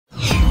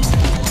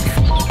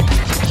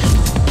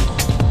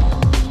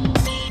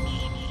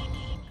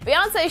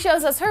Beyoncé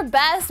shows us her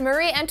best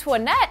Marie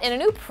Antoinette in a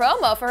new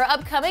promo for her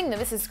upcoming The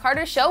Mrs.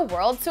 Carter Show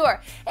World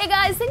Tour. Hey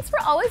guys, thanks for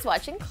always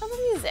watching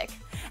ClevverMusic.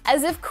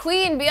 As if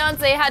Queen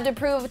Beyoncé had to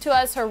prove to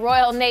us her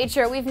royal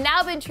nature, we've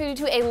now been treated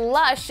to a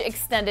lush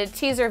extended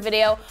teaser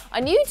video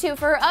on YouTube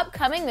for her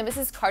upcoming The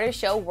Mrs. Carter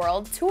Show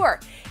World Tour.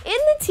 In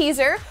the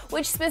teaser,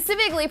 which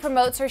specifically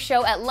promotes her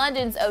show at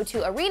London's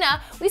O2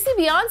 Arena, we see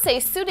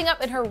Beyoncé suiting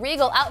up in her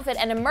regal outfit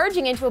and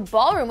emerging into a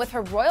ballroom with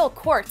her royal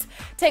court.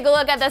 Take a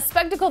look at the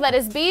spectacle that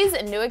is B's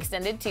new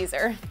extended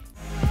teaser.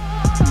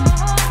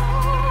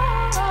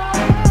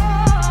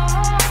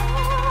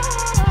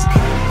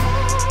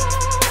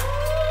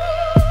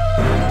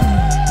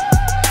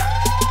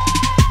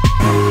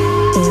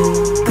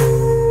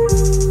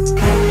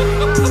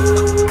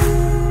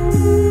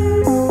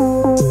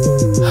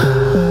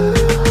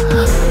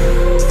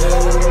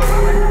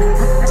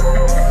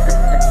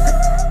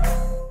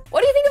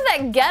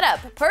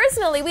 Getup.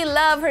 Personally, we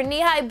love her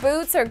knee-high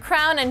boots, her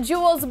crown, and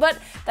jewels, but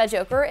that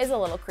Joker is a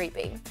little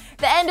creepy.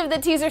 The end of the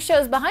teaser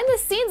shows behind the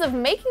scenes of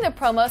making the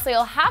promo, so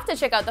you'll have to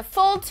check out the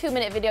full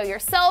 2-minute video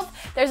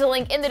yourself. There's a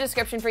link in the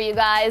description for you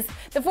guys.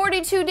 The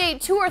 42-day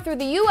tour through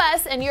the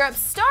US and Europe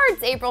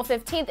starts April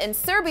 15th in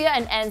Serbia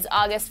and ends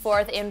August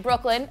 4th in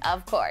Brooklyn,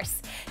 of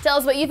course. Tell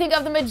us what you think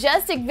of the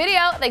majestic video.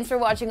 Thanks for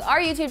watching our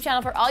YouTube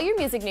channel for all your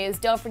music news.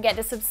 Don't forget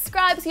to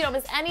subscribe so you don't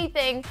miss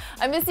anything.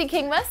 I'm Missy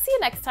Kingma. See you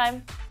next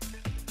time.